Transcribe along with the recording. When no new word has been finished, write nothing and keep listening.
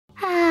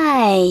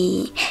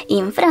Hey,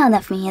 in front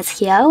of me is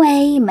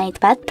HUAWEI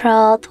MatePad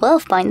Pro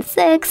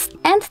 12.6,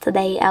 and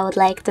today I would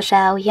like to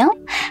show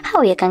you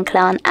how you can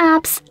clone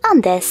apps on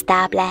this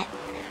tablet.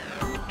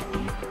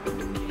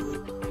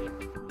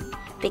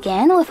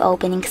 Begin with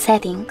opening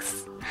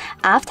Settings.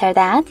 After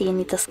that, you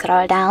need to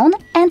scroll down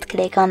and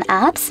click on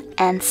Apps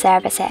and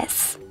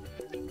Services.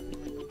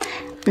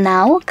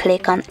 Now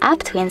click on App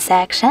Twin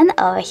section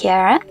over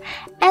here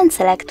and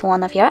select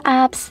one of your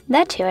apps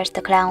that you wish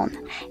to clone,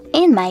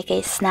 in my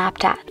case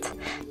Snapchat.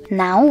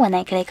 Now when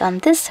I click on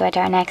this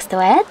sweater next to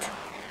it,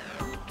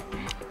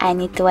 I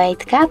need to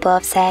wait a couple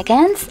of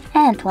seconds,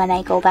 and when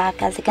I go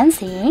back, as you can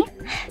see,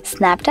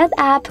 Snapchat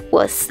app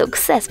was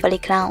successfully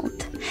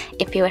cloned.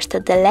 If you wish to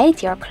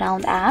delete your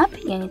cloned app,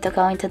 you need to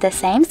go into the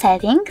same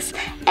settings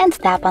and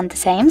tap on the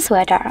same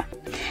sweater.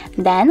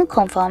 Then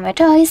confirm your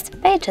choice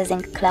by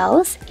choosing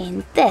Close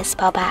in this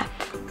pop-up.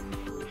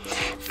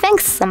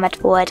 Thanks so much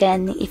for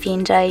watching. If you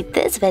enjoyed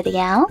this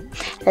video,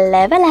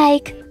 leave a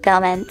like,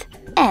 comment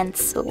and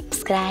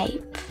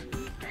subscribe.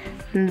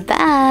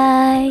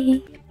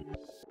 Bye!